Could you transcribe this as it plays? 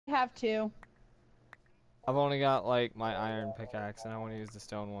have two. I've only got like my iron pickaxe, and I want to use the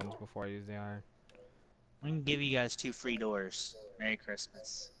stone ones before I use the iron. I'm gonna give you guys 2 free doors. Merry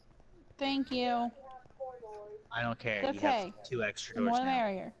Christmas. Thank you. I don't care. It's You have okay. 2 extra The more doors the now.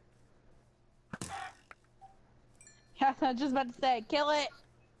 merrier. Yeah, I was just about to say, kill it!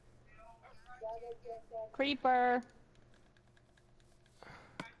 Creeper.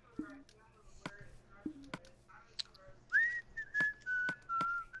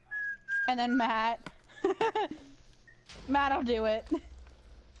 And then Matt. Matt'll do it.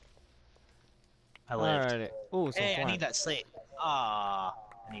 I lived. Alrighty. Ooh, some Hey, I flint. need that slate. Ah,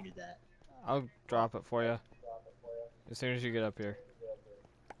 I needed that. I'll drop it for you as soon as you get up here.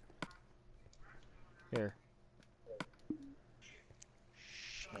 Here.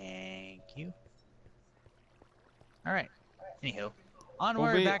 Thank you. Alright. Anywho.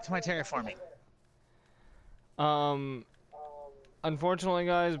 Onward back to my terraforming. Unfortunately,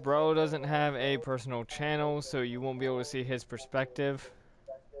 guys, bro doesn't have a personal channel, so you won't be able to see his perspective.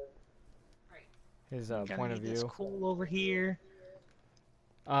 His point of view. This cool over here.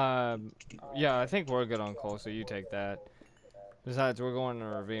 Yeah, I think we're good on coal, so you take that. Besides, we're going to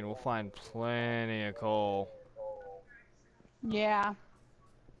a ravine. We'll find plenty of coal. Yeah.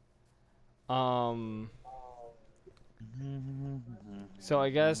 So I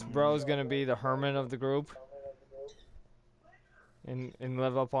guess bro's gonna be the hermit of the group. And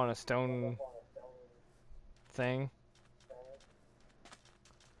live up on a stone thing.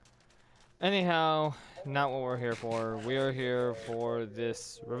 Anyhow, not what we're here for. We are here for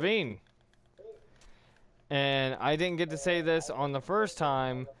this ravine. And I didn't get to say this on the first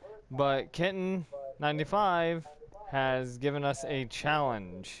time, but Kitten95 has given us a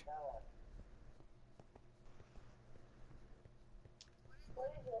challenge.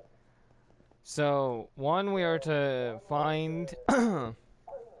 So, one, we are to find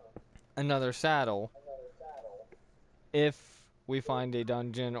another saddle if we find a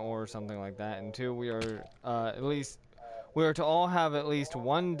dungeon or something like that, and two, we are we are to all have at least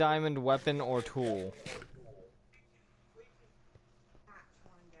one diamond weapon or tool.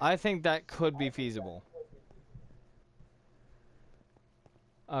 I think that could be feasible.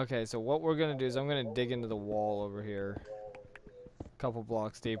 Okay, so what we're gonna do is I'm gonna dig into the wall over here, a couple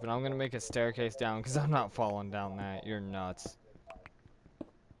blocks deep, and I'm gonna make a staircase down because I'm not falling down that. You're nuts.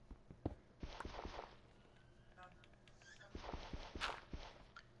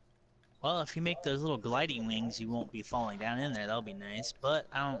 Well, if you make those little gliding wings, you won't be falling down in there. That'll be nice. But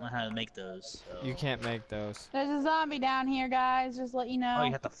I don't know how to make those. So. You can't make those. There's a zombie down here, guys. Just let you know. Oh,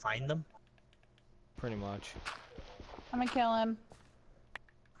 you have to find them? Pretty much. I'm gonna kill him.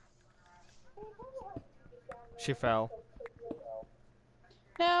 She fell.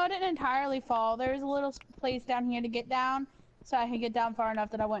 No, I didn't entirely fall. There's a little place down here to get down, so I can get down far enough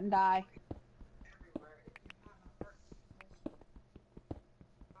that I wouldn't die.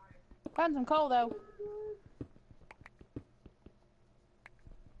 Found some coal, though.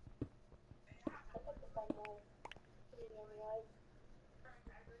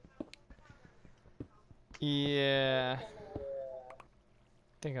 Yeah. I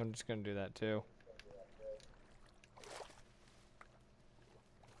think I'm just gonna do that too.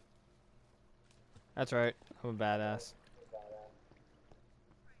 That's right. I'm a badass.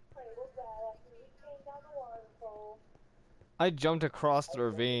 I jumped across the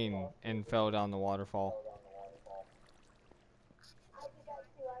ravine and fell down the waterfall.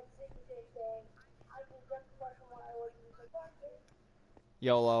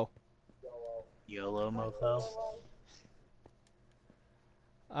 YOLO. YOLO, mofo.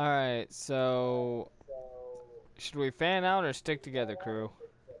 Alright, so should we fan out or stick together, crew?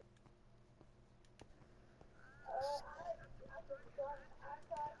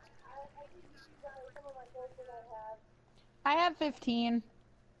 I have 15.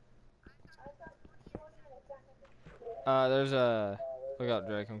 There's a... Look out,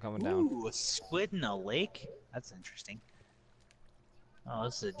 Drake, I'm coming down. Ooh, a squid in a lake? That's interesting. Oh,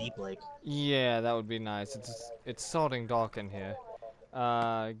 this is a deep lake. Yeah, that would be nice. It's salting dock in here.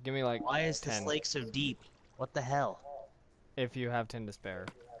 Give me like Why is 10. this lake so deep? What the hell? If you have 10 to spare.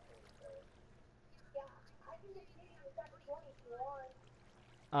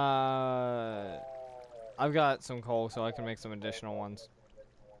 I've got some coal, so I can make some additional ones.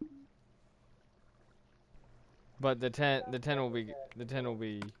 But the 10 will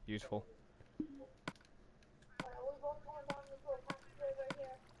be useful.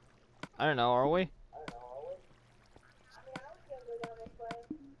 I don't know, are we?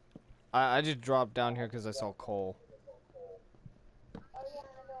 I just dropped down here because I saw coal.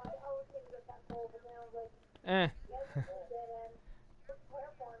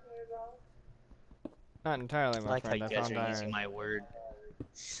 Not entirely, I my like how friend. you I guys found are using iron. my word.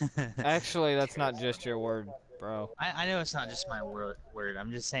 Actually, that's not just your word, bro. I know it's not just my word.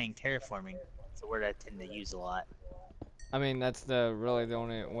 I'm just saying terraforming. It's a word I tend to use a lot. I mean, that's really the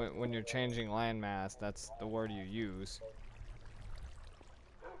only when you're changing landmass, that's the word you use.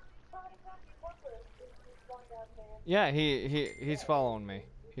 Yeah, he's following me.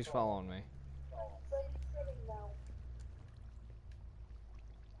 He's following me.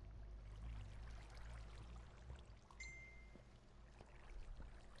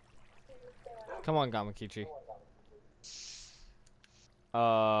 Come on, Gamakichi.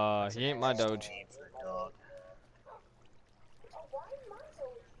 That's He an ain't my interesting doge. name for a dog.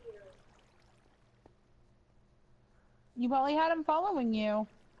 You probably had him following you.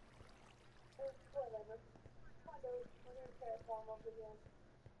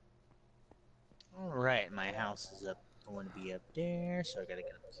 Alright, my house is going to be up there, so I gotta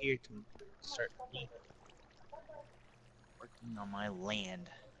get up here to start working on my land.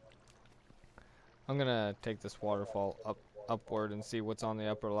 I'm gonna take this waterfall upward and see what's on the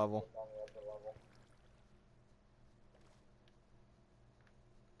upper level.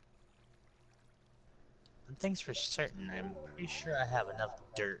 One thing's for certain, I'm pretty sure I have enough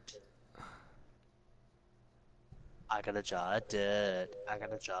dirt. I got a jar of dirt. I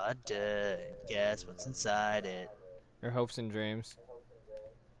got a jar of dirt. Guess what's inside it? Your hopes and dreams.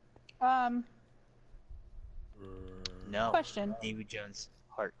 No. Question. Davy Jones'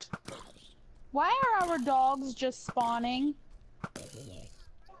 heart. Why are our dogs just spawning?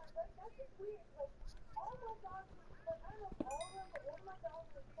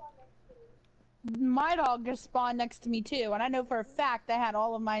 My dog just spawned next to me too, and I know for a fact I had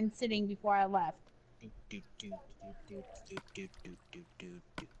all of mine sitting before I left.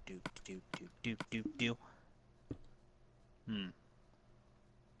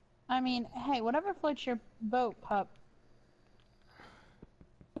 I mean, hey, whatever floats your boat, pup.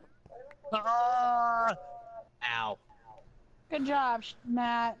 Ah! Ow. Good job,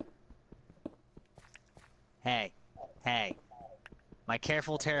 Matt. Hey. Hey. My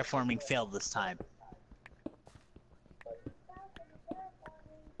careful terraforming failed this time.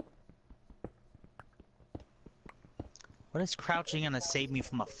 What is crouching gonna save me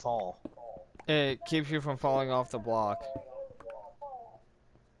from a fall? It keeps you from falling off the block.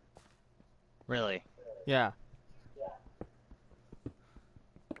 Really? Yeah.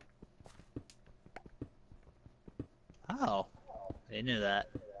 Oh. I didn't know that.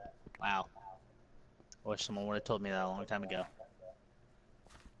 Wow. I wish someone would have told me that a long time ago.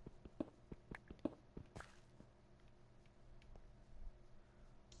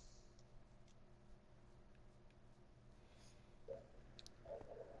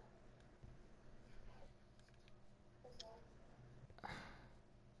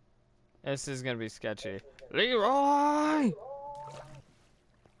 This is gonna be sketchy. Leroy!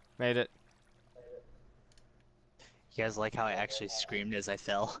 Made it. You guys like how I actually screamed as I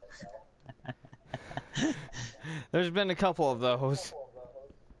fell? There's been a couple of those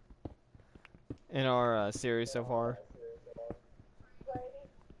in our series so far.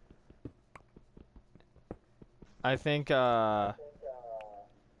 I think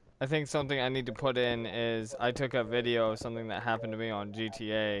something I need to put in is I took a video of something that happened to me on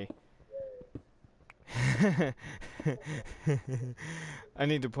GTA. I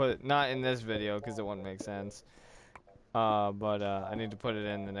need to put it, not in this video because it wouldn't make sense. But I need to put it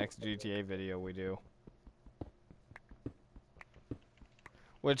in the next GTA video we do.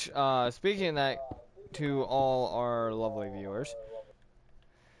 Which, speaking of that, to all our lovely viewers,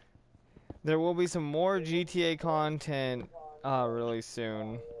 there will be some more GTA content really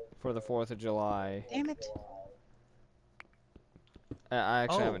soon for the 4th of July. Damn it. I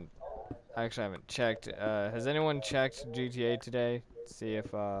actually haven't checked. Has anyone checked GTA today? See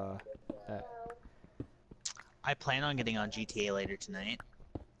if that I plan on getting on GTA later tonight.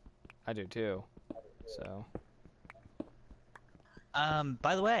 I do too. So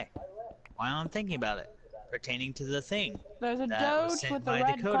By the way, while I'm thinking about it, pertaining to the thing There's a that was doge sent with a by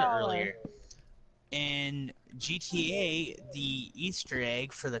red Dakota collar. earlier. In GTA, the Easter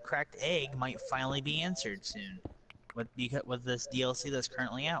egg for the cracked egg might finally be answered soon, with this DLC that's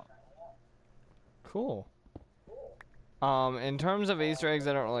currently out. cool. In terms of Easter eggs,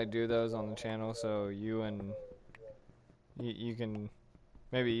 I don't really do those on the channel, so you can,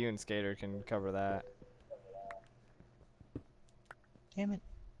 maybe you and Skater can cover that. Damn it.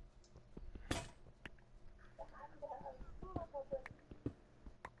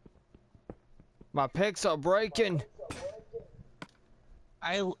 My picks are breaking.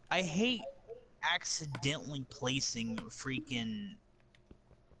 I hate accidentally placing freaking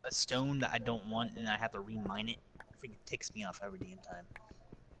a stone that I don't want and I have to remine it. It freaking ticks me off every damn time.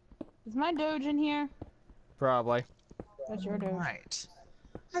 Is my Doge in here? Probably. That's your Doge. Right.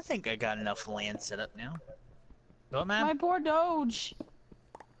 I think I got enough land set up now. Go, man. My poor Doge.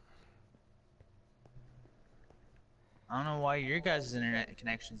 I don't know why your guys' internet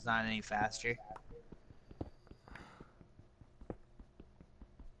connection's not any faster.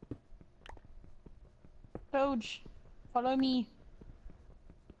 Doge, follow me.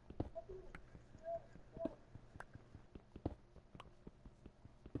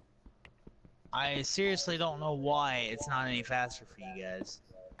 I seriously don't know why it's not any faster for you guys.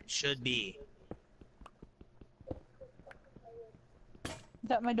 It should be. Is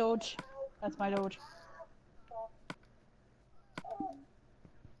that my Doge? That's my Doge.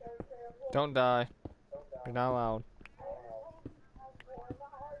 Don't die. You're not allowed.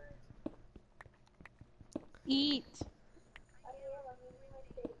 Eat.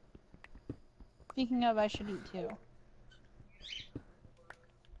 Speaking of, I should eat too.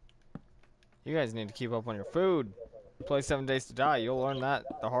 You guys need to keep up on your food. Play 7 Days to Die. You'll learn that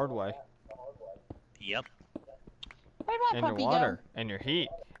the hard way. Yep. Where'd my And your puppy water, and your heat,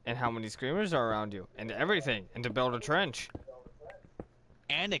 and how many screamers are around you, and everything, and to build a trench.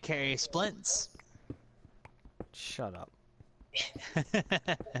 And to carry splints. Shut up.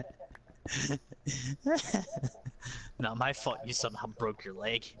 Not my fault you somehow broke your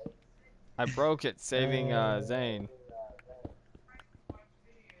leg. I broke it saving Zane.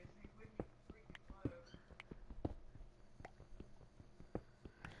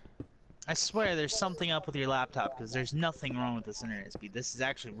 I swear there's something up with your laptop because there's nothing wrong with this internet speed. This is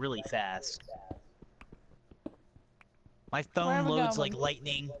actually really fast. My Where phone are we loads going? like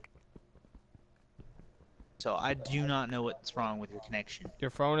lightning. So I do not know what's wrong with your connection. Your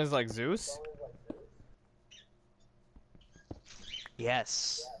phone is like Zeus?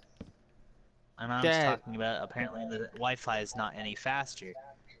 Yes. My mom's Dad. talking about apparently the Wi-Fi is not any faster,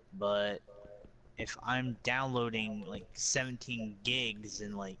 but if I'm downloading like 17 gigs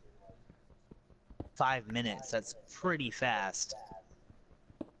in like 5 minutes, that's pretty fast.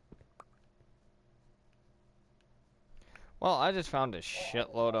 Well, I just found a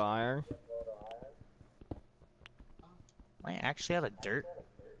shitload of iron. Am I actually out of dirt?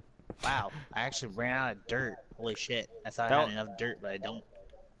 Wow, I actually ran out of dirt. Holy shit. I thought I That- had enough dirt, but I don't.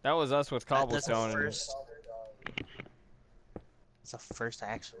 That was us with That's the cobblestone. And first. It's the first I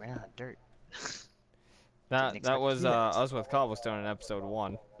actually ran out of dirt. Didn't that expect to was do that. us with cobblestone in episode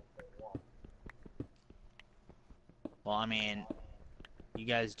 1. Well, I mean, you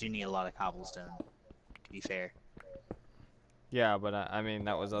guys do need a lot of cobblestone, to be fair. Yeah, but I mean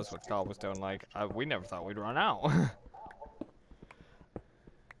that was us with cobblestone. Like we never thought we'd run out.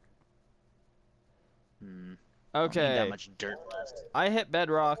 Hmm. Don't need that Okay, much dirt left. I hit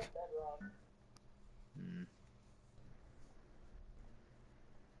bedrock. Hmm.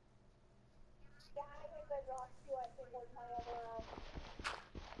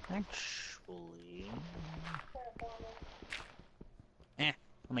 Actually,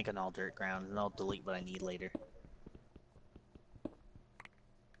 I'll make an all dirt ground and I'll delete what I need later.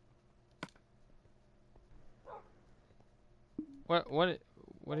 What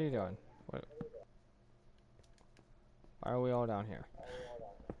are you doing? What? Why are we all down here?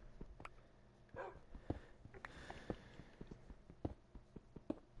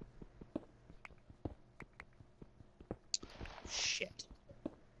 Shit.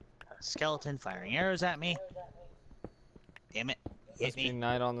 A skeleton firing arrows at me. Damn it. Hit Must be me.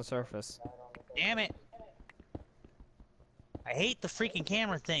 night on the surface. Damn it. I hate the freaking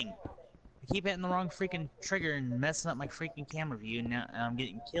camera thing. I keep hitting the wrong freaking trigger and messing up my freaking camera view, and now I'm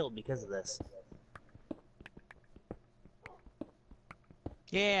getting killed because of this.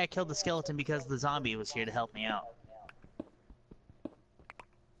 Yeah, I killed the skeleton because the zombie was here to help me out.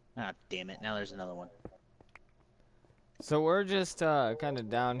 Ah, damn it. Now there's another one. So we're just kind of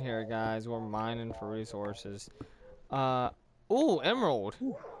down here, guys. We're mining for resources. Ooh, emerald.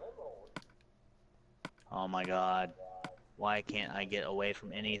 Oh my god. Why can't I get away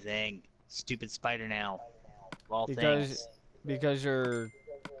from anything? Stupid spider now. Of all things. Because you're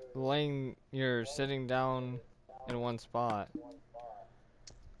sitting down in one spot.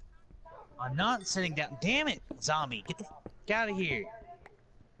 I'm not sitting down. Damn it, zombie. Get the f out of here.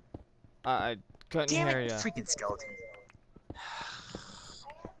 I couldn't Damn hear it, ya. freaking skeleton.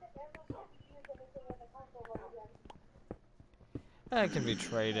 That can be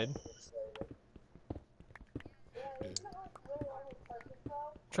traded.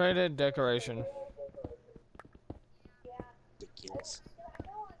 Traded decoration. Ridiculous.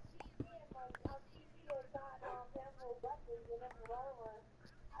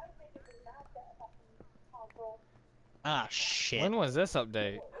 Ah, shit. When was this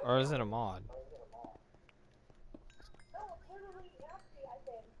update? Or is it a mod?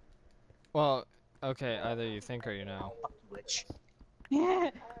 Well, okay, either you think or you know. Fuck you, witch. Yeah.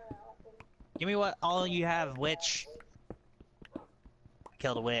 Give me what all you have, witch. I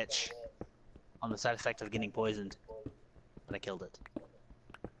killed a witch. On the side effect of getting poisoned. But I killed it.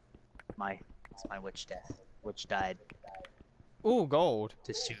 It's my witch death. Witch died Ooh, gold.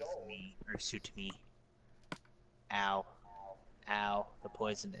 to suit me. Ow. Ow. The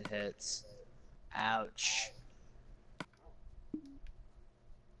poison it hits. Ouch.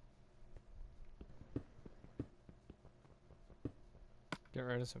 Get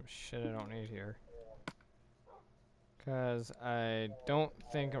rid of some shit I don't need here. Because I don't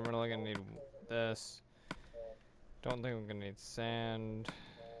think I'm really going to need this. Don't think I'm going to need sand.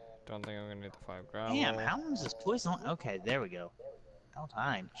 Don't think I'm going to need the 5 gravel. Damn, how long is this poison? Okay, there we go. How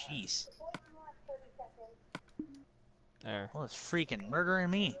time? Jeez. There. Well, it's freaking murdering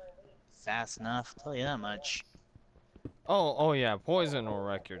me. Fast enough, I'll tell you that much. Oh yeah, poison will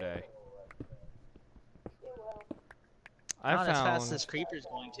wreck your day. Not as fast as creeper's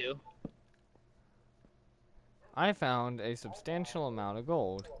going to. I found a substantial amount of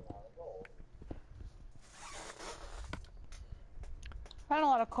gold. Found a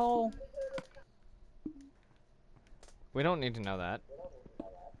lot of coal. We don't need to know that.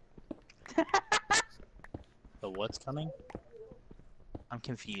 The what's coming? I'm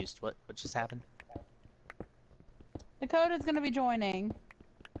confused. What just happened? Dakota's gonna be joining.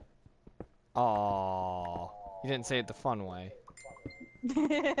 Aww. You didn't say it the fun way.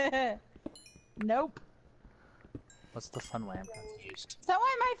 Nope. What's the fun way? I'm confused. Is that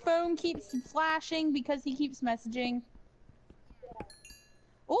why my phone keeps flashing? Because he keeps messaging?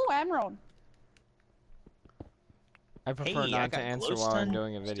 Ooh, emerald. I prefer Hey, I not to got answer while I'm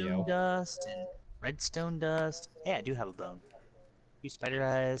doing a glowstone video. dust and redstone dust. Hey, I do have a bone. Two spider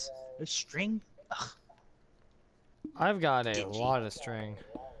eyes. No string? Ugh. I've got a Stingy. lot of string.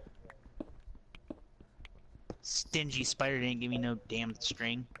 Stingy spider didn't give me no damn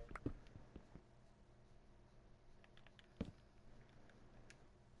string.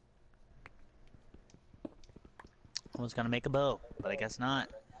 I was gonna make a bow, but I guess not.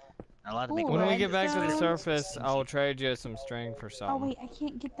 Not allowed to make a Ooh, When bow. we get back to the redstone. surface, Stingy. I'll trade you some string for Oh some. wait, I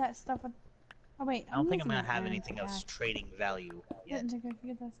can't get that stuff. Oh wait, I don't think I'm using gonna an have iron anything pickaxe. of trading value I yet. didn't think I could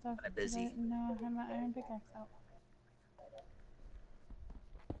get that stuff. Kinda 'Cause I busy. didn't know I had my iron pickaxe out.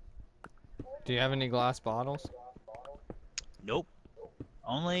 Do you have any glass bottles? Nope.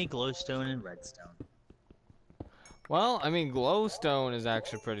 Only glowstone and redstone. Well, I mean, glowstone is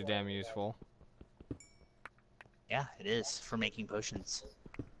actually pretty damn useful. Yeah, it is for making potions.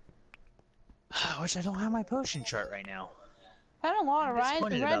 Which I don't have my potion chart right now. Found a lot I'm of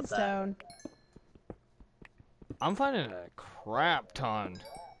disappointed about that. redstone. I'm finding a crap ton.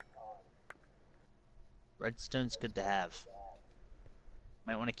 Redstone's good to have.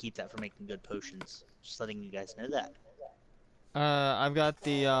 Might want to keep that for making good potions. Just letting you guys know that. I've got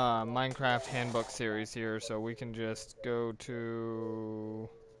the Minecraft handbook series here, so we can just go to...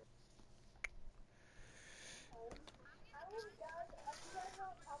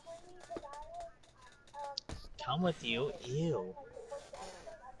 Come with you? Ew.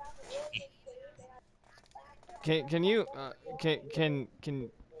 Can you can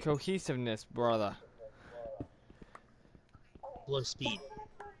cohesiveness, brother? Low speed.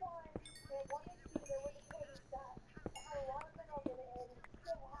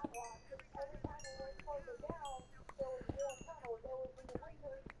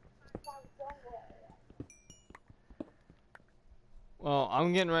 Well,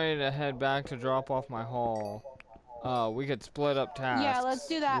 I'm getting ready to head back to drop off my haul. We could split up tasks. Yeah, let's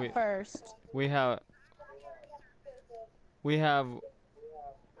do that first. We could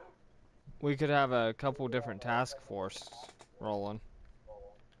have a couple different task force rolling.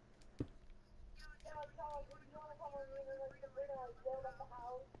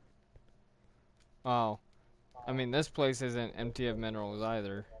 Oh, I mean, this place isn't empty of minerals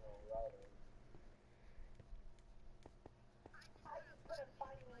either.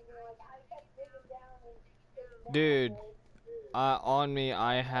 Dude, on me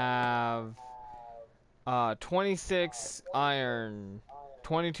I have 26 iron,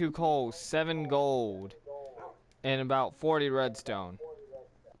 22 coal, 7 gold, and about 40 redstone.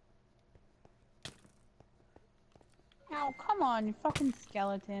 Ow, come on, you fucking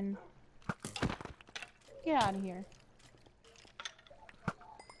skeleton. Get out of here.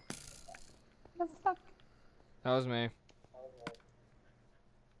 The fuck? That was me.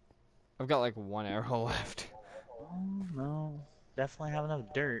 I've got like 1 arrow left. Oh, no. Definitely have enough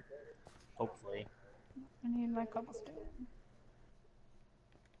dirt. Hopefully. I need my cobblestone.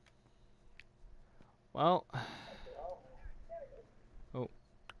 Well. Oh.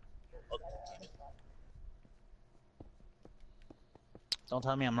 Don't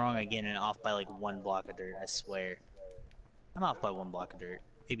tell me I'm wrong again and off by like 1 block of dirt, I swear. I'm off by 1 block of dirt.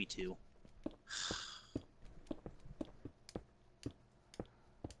 Maybe 2.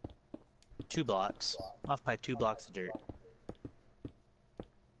 Two blocks. Off by 2 blocks of dirt.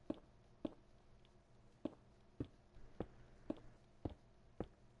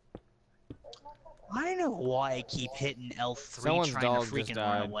 I know why I keep hitting L3 Someone's trying dog to just freaking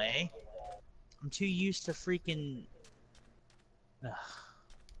run died. away. I'm too used to freaking... Ugh.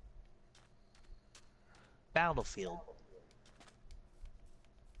 Battlefield.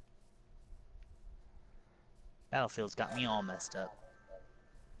 Battlefield's got me all messed up.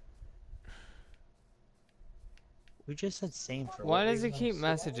 We just said same for Why what does he reason? keep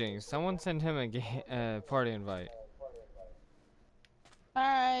messaging? Someone send him a party invite.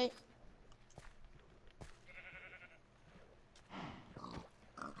 Alright.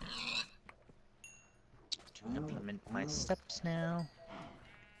 To implement my steps now.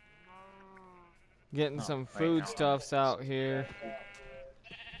 Getting Oh, some right, foodstuffs out here.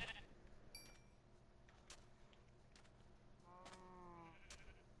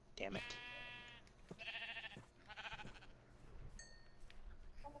 Damn it.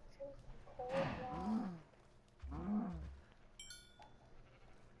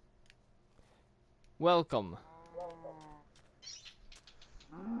 Welcome.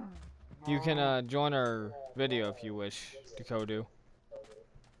 You can join our video if you wish, Dakodu.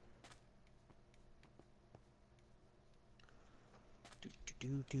 Do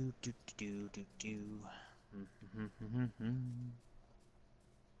do do do do do do.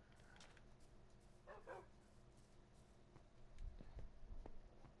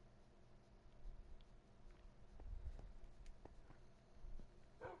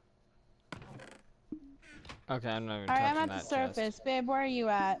 Okay, I'm not even Alright, I'm touching at the that surface. chest. Babe, where are you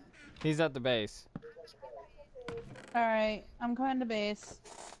at? He's at the base. Alright, I'm coming to base.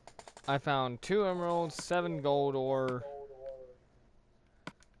 I found 2 emeralds, 7 gold ore.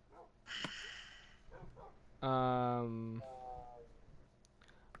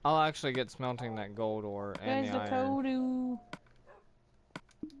 I'll actually get smelting that gold ore and There's the the iron. Kodu.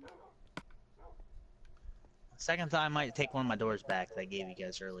 Second thought, I might take one of my doors back that I gave you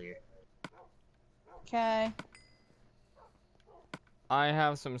guys earlier. Okay. I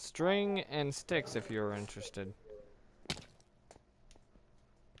have some string and sticks if you're interested. It's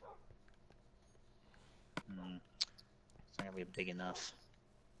not gonna be big enough.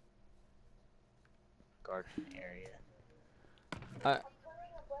 Garden area.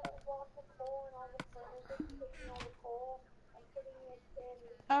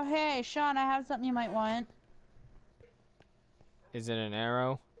 Oh, hey, Sean, I have something you might want. Is it an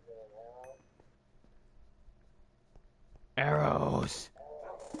arrow? Arrows!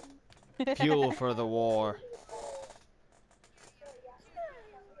 Fuel for the war.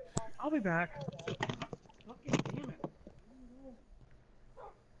 I'll be back.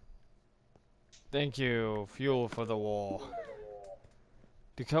 Thank you. Fuel for the war.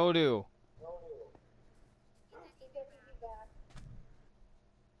 Dakodu.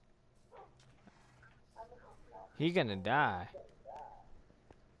 He gonna die.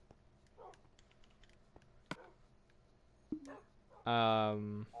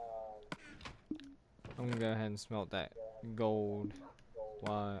 I'm gonna go ahead and smelt that gold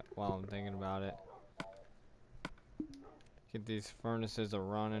while I'm thinking about it. Get these furnaces a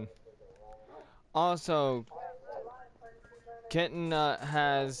running. Also, Kitten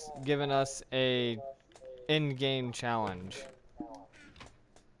has given us a in-game challenge.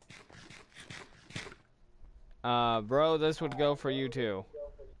 Bro, this would go for you too.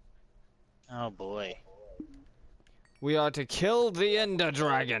 Oh boy. We are to kill the Ender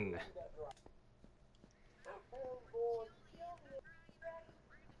Dragon.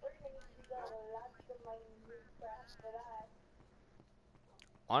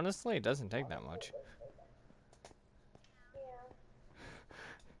 Honestly, it doesn't take that much.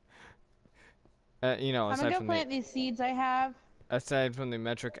 You know, I'm gonna go plant these seeds I have. Aside from the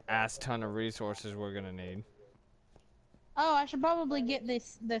metric ass ton of resources we're gonna need. Oh, I should probably get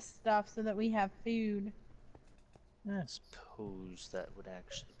this stuff so that we have food. I suppose that would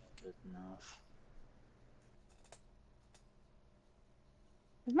actually be good enough.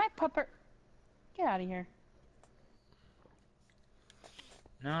 Is my pupper... Get out of here.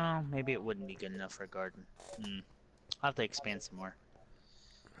 No, maybe it wouldn't be good enough for a garden. I'll have to expand some more.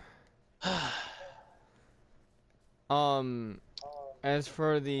 As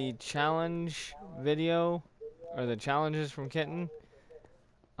for the challenge, video, or the challenges from Kitten.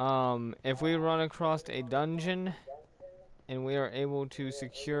 If we run across a dungeon and we are able to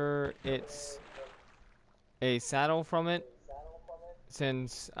secure a saddle from it,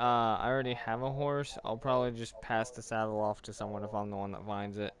 since I already have a horse, I'll probably just pass the saddle off to someone if I'm the one that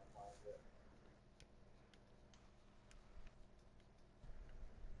finds it.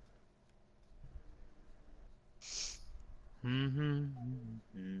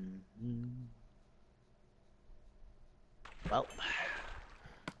 Well,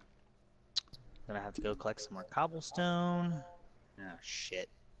 gonna have to go collect some more cobblestone. Oh shit.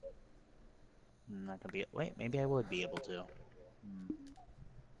 I'm not gonna be. Wait, maybe I would be able to.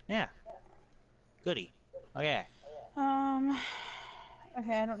 Yeah. Goody. Okay.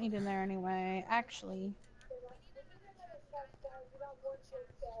 Okay, I don't need in there anyway. Actually,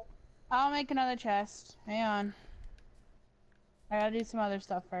 I'll make another chest. Hang on. I gotta do some other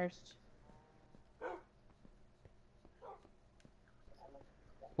stuff first.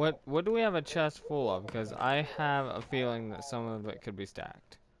 What do we have a chest full of? Because I have a feeling that some of it could be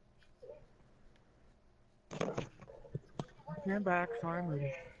stacked. Here I'm back. Sorry, I'm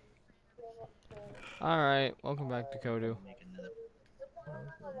ready. Alright, welcome back to Kodu.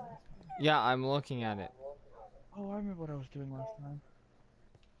 Yeah, I'm looking at it. Oh, I remember what I was doing last time.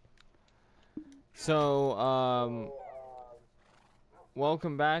 So,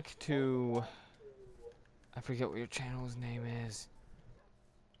 welcome back to... I forget what your channel's name is.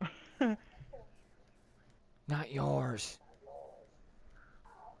 Not yours.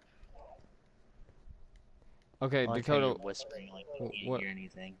 Okay, Well, Dakota. you're whispering like you can't hear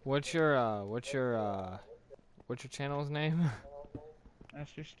anything. What's your channel's name?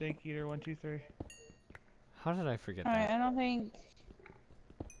 Master Steak Eater 123. How did I forget Alright, that? I don't think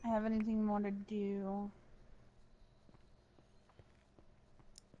I have anything more to do.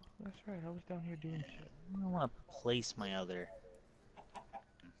 That's right. I was down here doing shit. I want to place my other.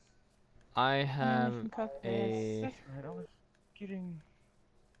 I And then have we can cook a. this. That's right. I was getting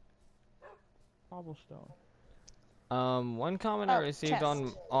cobblestone. One comment I Oh, received chest.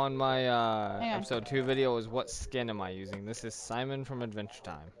 on my Hang on. episode 2 video was what skin am I using? This is Simon from Adventure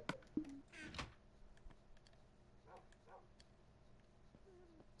Time.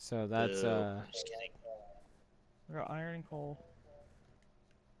 So that's Just kidding. I got iron and coal.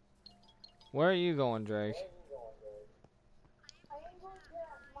 where are you going, Drake?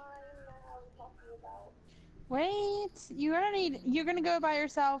 Wait, you're gonna go by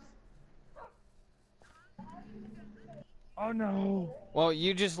yourself. Oh no! Well,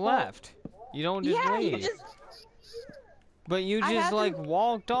 you just left. You don't just Yeah, leave. you just. But you I just like haven't-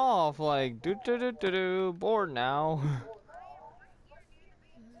 walked off like bored now.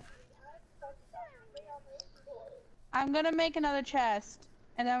 I'm gonna make another chest,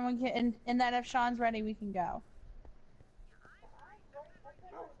 and then we can. And then if Sean's ready, we can go.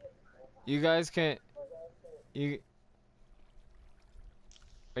 You guys can. You.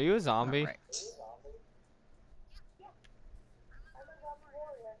 Are you a zombie? Alright.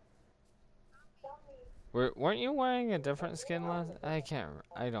 Weren't you wearing a different skin last? I can't.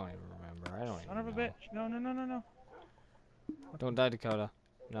 I don't even remember. I don't Son of a even know. bitch! No, no, no, no, no! Don't die, Dakota.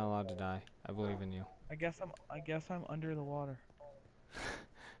 Not allowed to die. I believe in you. I guess I'm under the water.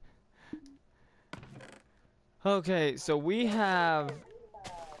 Okay, so we have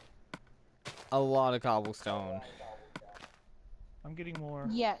a lot of cobblestone. I'm getting more.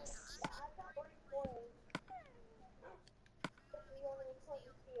 Yes.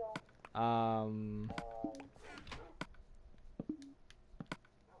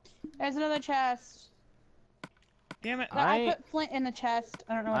 There's another chest. Damn it! No, I put flint in the chest.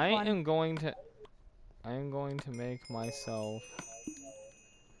 I don't know which I one. am going to make myself.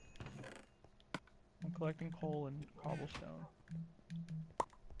 I'm collecting coal and cobblestone.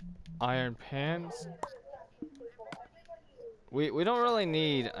 Iron pants. We don't really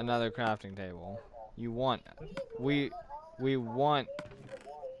need another crafting table. You want we want.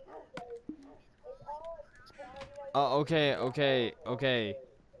 Oh, okay.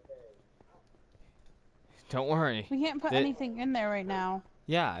 Don't worry. We can't put anything in there right now.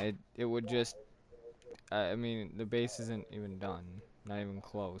 Yeah, it would just. I mean, the base isn't even done. Not even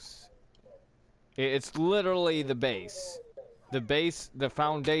close. It's literally the base. The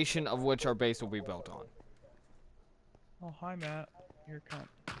foundation of which our base will be built on. Oh, hi, Matt. You're a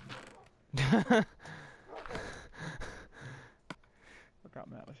cunt. Forgot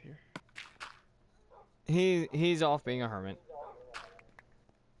Matt was here. He's off being a hermit.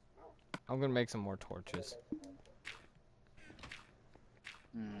 I'm gonna make some more torches.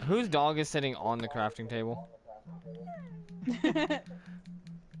 Whose dog is sitting on the crafting table?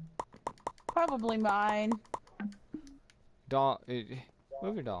 Probably mine. Dog.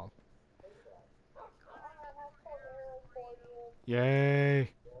 Move your dog.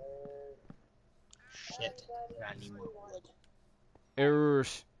 Yay. Shit. I need more wood.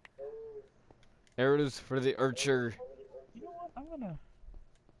 Errors. Arrows for the archer. You know what? I'm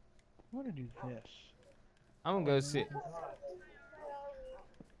gonna do this. I'm gonna go see. There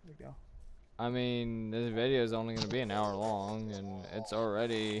we go. I mean, this video is only gonna be an hour long, and it's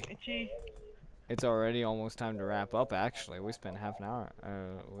already almost time to wrap up. Actually, we spent half an hour.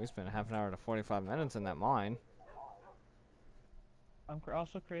 We spent half an hour to 45 minutes in that mine. I'm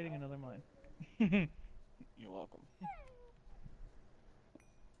also creating another mine. You're welcome.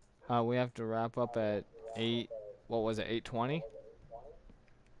 We have to wrap up at 8. What was it? 8:20.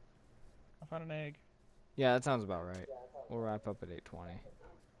 I found an egg. Yeah, that sounds about right. We'll wrap up at 8:20.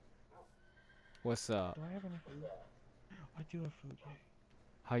 What's up? Do I have any food? I do have food, yay.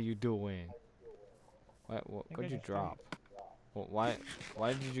 How you doing? What'd you drop? Why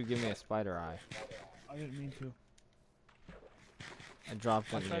did you give me a spider eye? I didn't mean to. I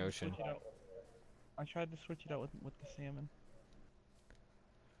dropped in the ocean. I tried to switch it out with the salmon.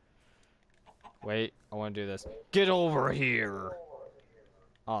 Wait, I want to do this. Get over here!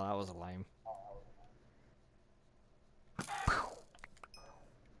 Oh, that was lame.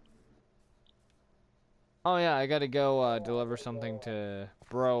 Oh yeah, I gotta go deliver something to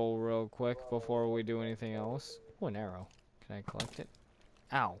Bro real quick before we do anything else. Oh, an arrow. Can I collect it?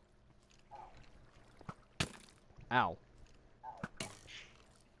 Ow. Ow.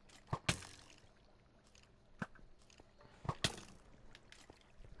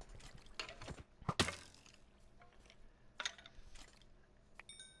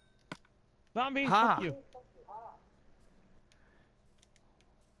 Zombie, Ha! fuck you.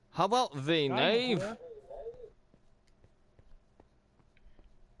 How about the knave? Whore.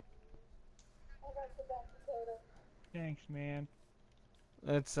 Thanks, man.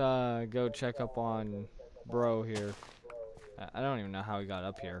 Let's go check up on Bro here. I don't even know how he got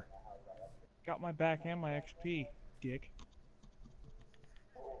up here. Got my back and my XP, dick.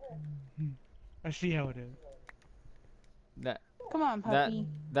 I see how it is. Come on, puppy.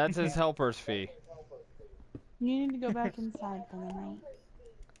 That's his helper's fee. You need to go back inside for the night.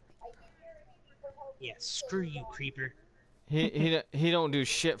 Yeah, screw you, creeper. He don't do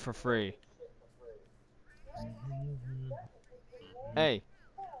shit for free. Hey,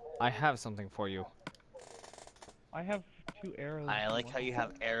 I have something for you. I have 2 arrows. I and like one- how you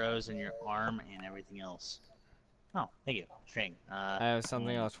have arrows in your arm and everything else. Oh, thank you. String. I have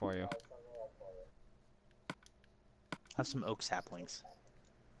something else for you. Have some oak saplings.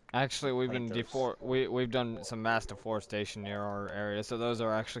 Actually, we've been Plant those. we've done some mass deforestation near our area, so those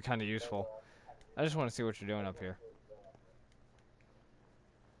are actually kind of useful. I just want to see what you're doing up here.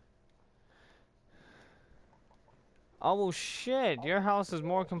 Oh well, shit! Your house is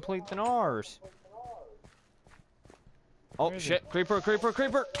more complete than ours. Oh Where is shit! Creeper! Creeper!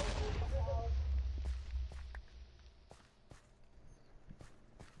 Creeper!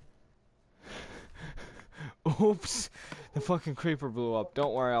 Oops! The fucking creeper blew up.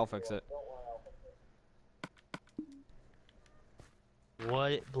 Don't worry, I'll fix it.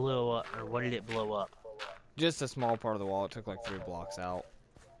 What blew up, or what did it blow up? Just a small part of the wall. It took like 3 blocks out.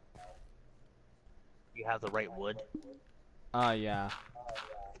 You have the right wood? Yeah.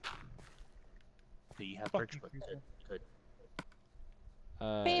 Do you have Fuck birch you, wood? creeper. Good.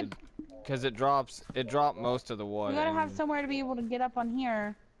 Babe. Because it dropped most of the wood. You gotta have and somewhere to be able to get up on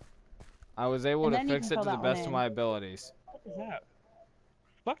here. I was able and to then you fix can it fill to the that one best of in. my abilities. What is that?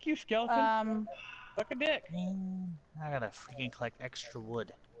 Fuck you, skeleton. Suck a dick. Man, I gotta freaking collect extra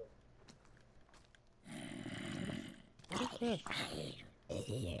wood. What is this?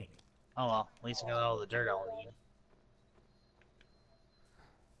 Oh well, at least I got all the dirt I'll need.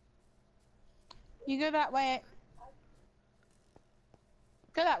 You go that way.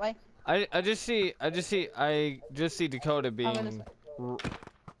 Go that way. I just see Dakota this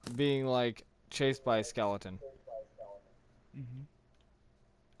being like chased by a skeleton. Mm-hmm.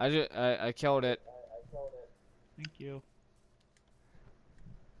 I killed it. Thank you.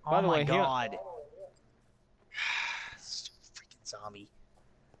 By Oh the my way, god. Freaking zombie.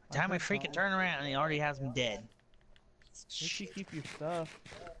 By the time I freaking turn around and he already has me dead. At least you keep your stuff.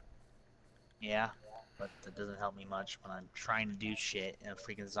 Yeah, but that doesn't help me much when I'm trying to do shit and a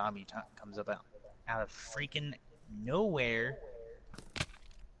freaking zombie comes up out of freaking nowhere.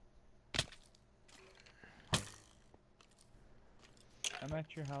 I'm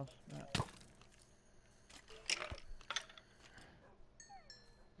at your house, Matt.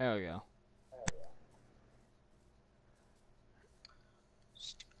 There we go.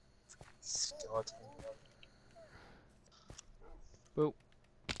 Stupid skeleton. Boop.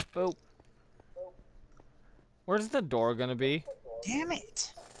 Boop. Where's the door gonna be? Damn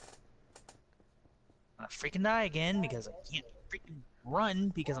it! I'm gonna freaking die again because I can't freaking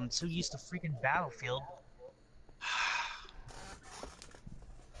run because I'm so used to freaking Battlefield.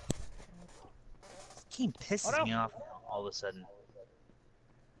 This game pisses me off now all of a sudden.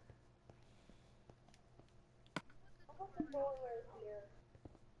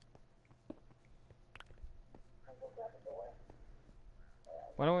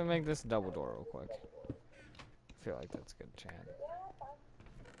 Why don't we make this a double door real quick? I feel like that's a good chance.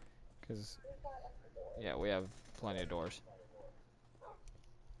 Because, yeah, we have plenty of doors.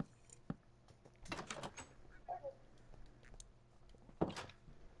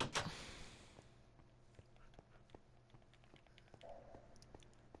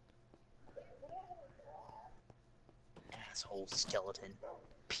 Asshole skeleton.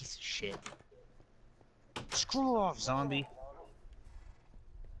 Piece of shit. Screw off, zombie.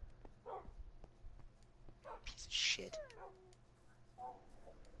 Piece of shit.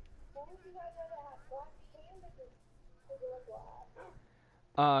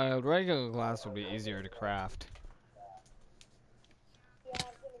 Regular glass would be easier to craft.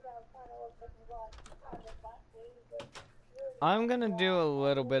 I'm gonna do a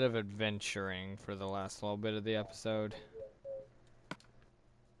little bit of adventuring for the last little bit of the episode.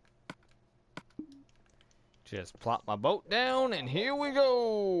 Just plop my boat down and here we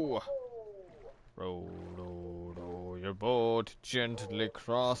go! Row, row, row your boat gently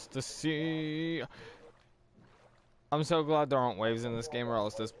across the sea. I'm so glad there aren't waves in this game, or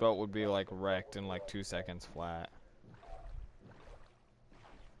else this boat would be like wrecked in like 2 seconds flat.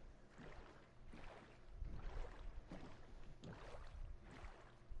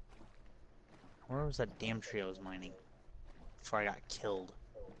 Where was that damn tree I was mining? Before I got killed.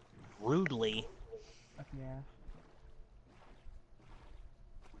 Rudely. Yeah.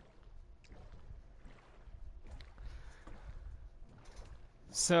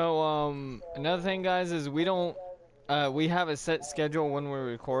 So, another thing, guys, is we don't, we have a set schedule when we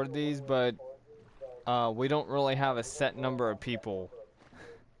record these, but, we don't really have a set number of people.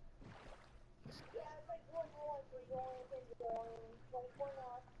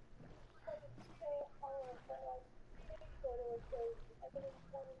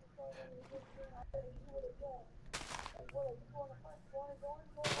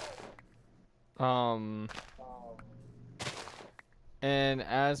 And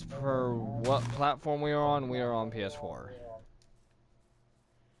as per what platform we are on PS4.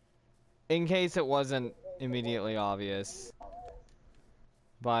 In case it wasn't immediately obvious.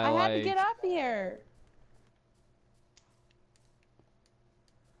 By I like... had to get up here.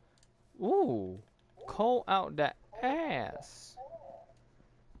 Ooh. Coal out the ass.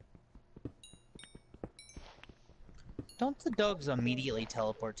 Don't the dogs immediately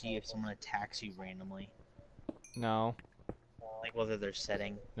teleport to you if someone attacks you randomly? No. Like whether they're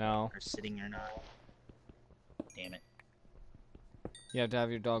sitting No. or sitting or not? Damn it. You have to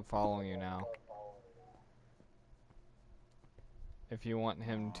have your dog following you now. If you want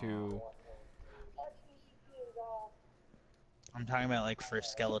him to... I'm talking about like for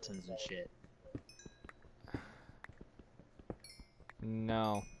skeletons and shit.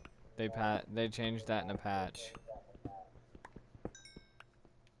 No. They changed that in a patch.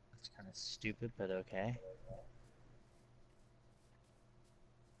 It's kind of stupid, but okay.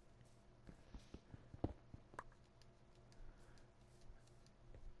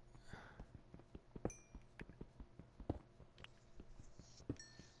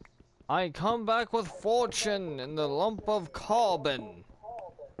 I come back with fortune in the lump of carbon.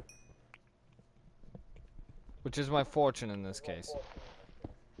 Which is my fortune in this case.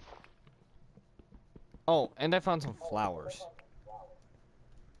 Oh, and I found some flowers.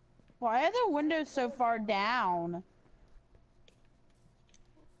 Why are the windows so far down?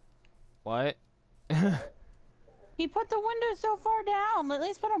 What? He put the windows so far down. At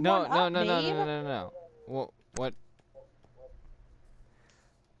least put them No, one no, up, no, no, babe. no, no, no. What?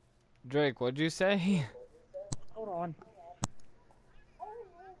 Drake, what'd you say? Hold on.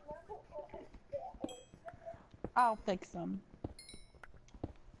 I'll fix them.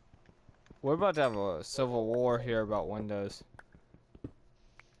 We're about to have a civil war here about windows.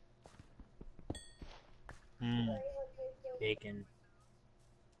 Bacon.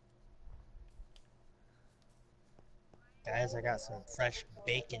 Guys, I got some fresh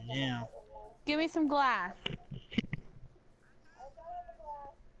bacon now. Give me some glass.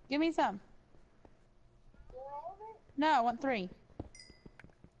 Give me some. No, I want 3.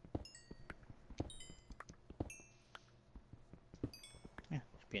 Yeah,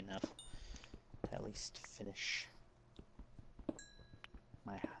 should be enough. at least finish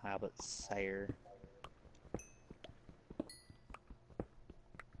my habit, sire.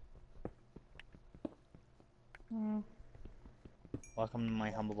 Welcome to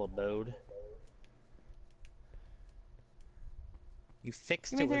my humble abode. You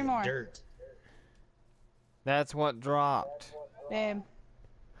fixed Give me it with 3 more. dirt. That's what dropped. Babe.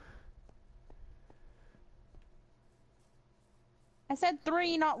 I said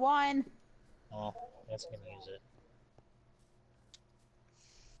 3, not 1. Oh, that's gonna use it.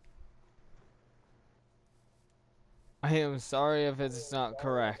 I am sorry if it's not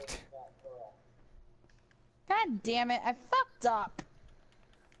correct. God damn it, I fucked up.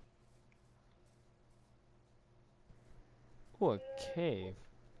 Ooh, a cave.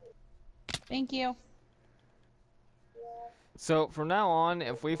 Thank you. So from now on,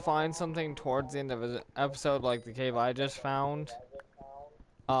 if we find something towards the end of an episode like the cave I just found,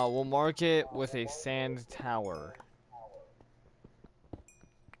 we'll mark it with a sand tower.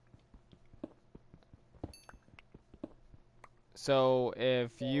 So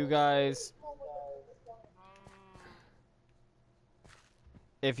if you guys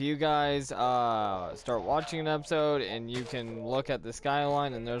start watching an episode and you can look at the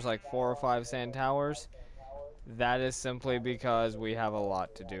skyline and there's like 4 or 5 sand towers, that is simply because we have a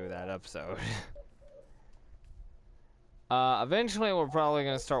lot to do that episode. Eventually we're probably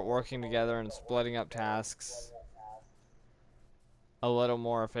going to start working together and splitting up tasks a little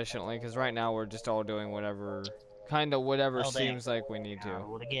more efficiently, because right now we're just all doing whatever Oh, seems like we need to.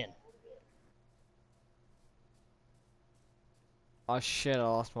 Roll it again. Oh shit, I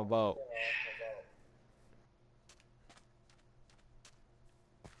lost my boat.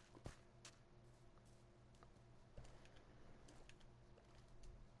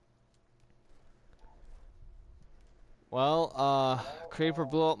 Well, Creeper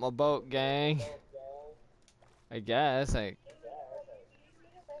blew up my boat, gang. I guess,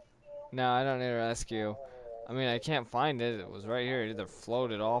 No, I don't need a rescue. I mean, I can't find it. It was right here. It either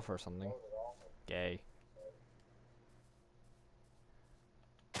floated off or something. Gay.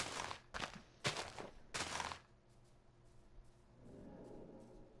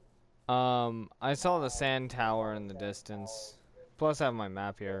 I saw the sand tower in the distance. Plus, I have my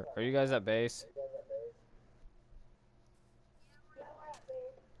map here. Are you guys at base?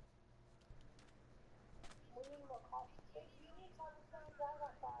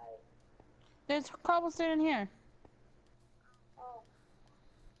 There's cobblestone in here.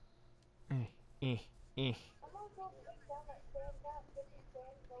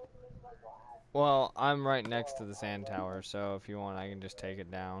 Well, I'm right next to the sand tower, so if you want, I can just take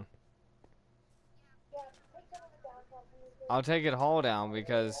it down. I'll take it haul down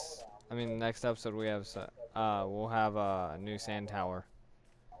because, I mean, next episode we'll have a new sand tower.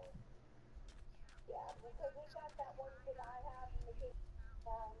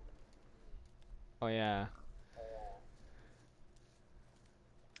 Oh yeah.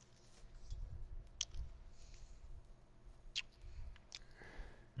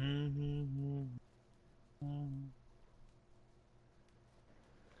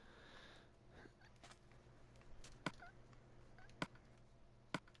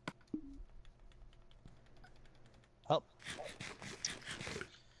 Oh.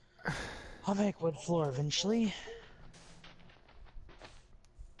 I'll make wood floor eventually.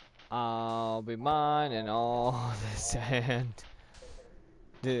 I'll be mining all the sand,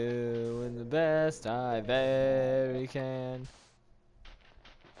 doing the best I very can.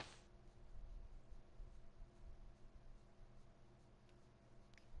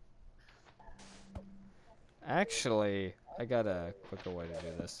 Actually, I got a quicker way to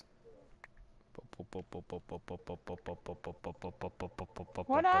do this.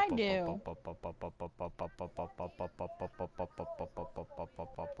 What'd I do?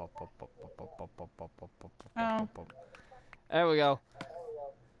 Oh. There we go.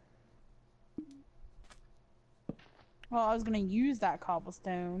 Well, I was gonna use that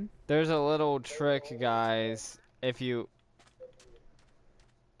cobblestone. There's a little trick, guys. If you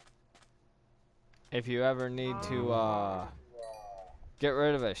ever need to get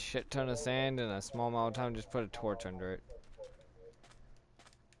rid of a shit ton of sand in a small amount of time, just put a torch under it.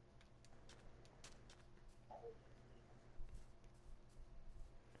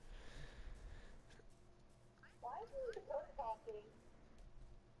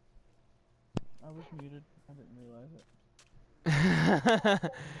 I was muted. I didn't realize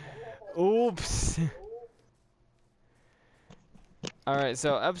it. Oops. Alright,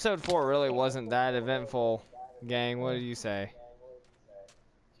 so episode 4 really wasn't that eventful, gang. What do you say?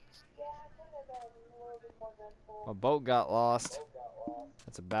 My boat got lost.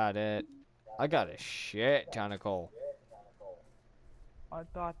 That's about it. I got a shit ton of coal. I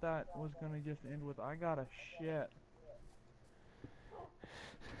thought that was gonna just end with I got a shit.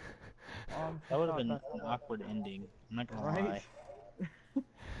 That would have been an awkward ending. I'm not gonna lie.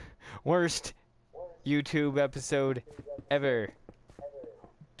 Worst YouTube episode ever.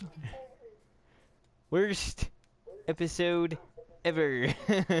 Worst episode ever.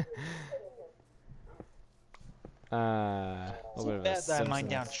 A It's little bit of a bad that I mine Simpsons.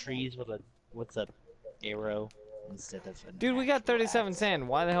 down trees with a arrow instead of an Dude, we got actual 37 axe. sand.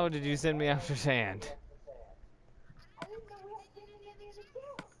 Why the hell did you send me after sand?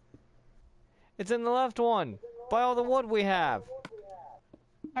 It's in the left one. By all the wood we have.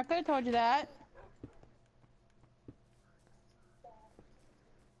 I could have told you that.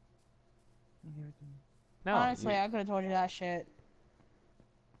 No, Honestly, you I could have told you that shit.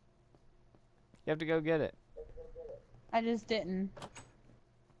 have to go get it. I just didn't.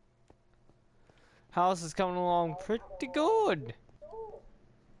 House is coming along pretty good.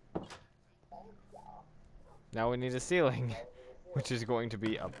 Now we need a ceiling, which is going to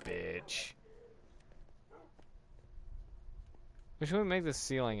be a bitch. What should we make the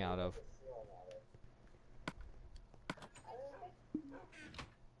ceiling out of?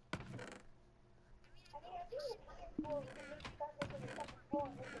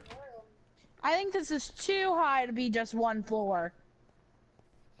 I think this is too high to be just one floor.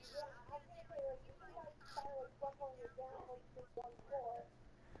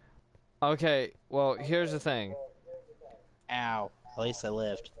 Okay, well, here's the thing. Ow. At least I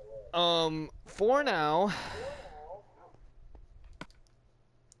lived. For now.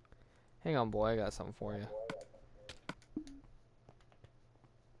 Hang on, boy, I got something for you.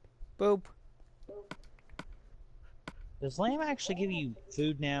 Boop. Does lamb actually give you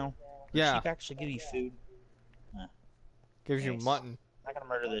food now? Yeah. Sheep actually give you food? Gives you Nice. mutton. I'm not gonna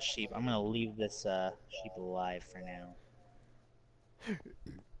murder this sheep. I'm gonna leave this sheep alive for now.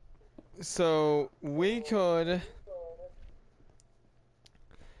 So, we could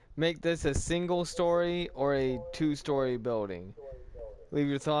make this a single story or a two-story building. Leave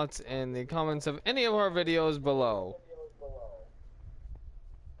your thoughts in the comments of any of our videos below.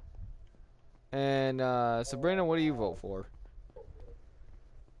 And, Sabrina, what do you vote for?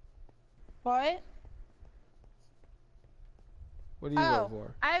 What? What do you vote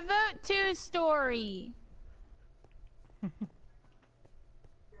for? I vote two-story.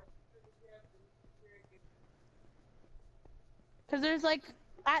 Because there's like,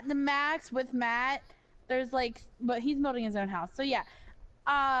 at the max with Matt, there's like, but he's building his own house. So yeah.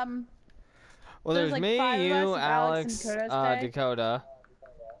 Well, there's there's like me, 5 of us you, and Alex, and Dakota stay. Dakota,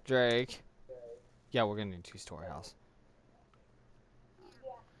 Drake. Yeah, we're gonna need a two-story house.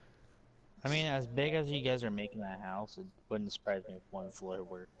 I mean, as big as you guys are making that house, it wouldn't surprise me if one floor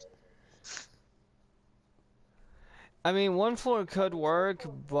worked. I mean, one floor could work,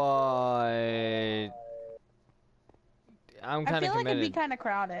 but I'm I kind of feel like it'd be committed. kind of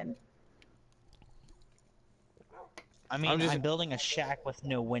crowded. I mean, I'm building a shack with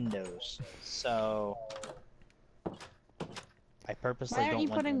no windows, so I purposely Why aren't don't you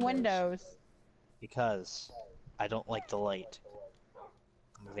want putting windows? because I don't like the light.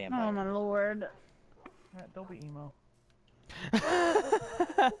 I'm a vampire. Oh my lord. Matt, don't be emo.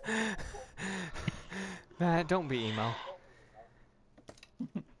 Matt, don't be emo.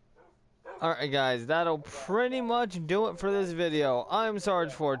 Alright guys, that'll pretty much do it for this video. I'm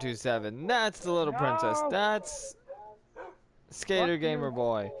Sarge427. That's the little princess. No! That's Skater Fuck you. Gamer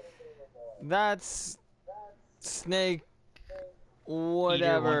Boy. That's Snake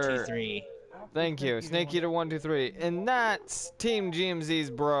whatever. Eater 123. Thank you, Snake Eater 123. And that's Team GMZ's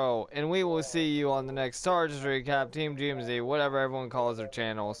bro. And we will see you on the next Sarge's Recap, Team GMZ, whatever everyone calls their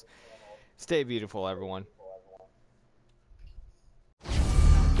channels. Stay beautiful, everyone.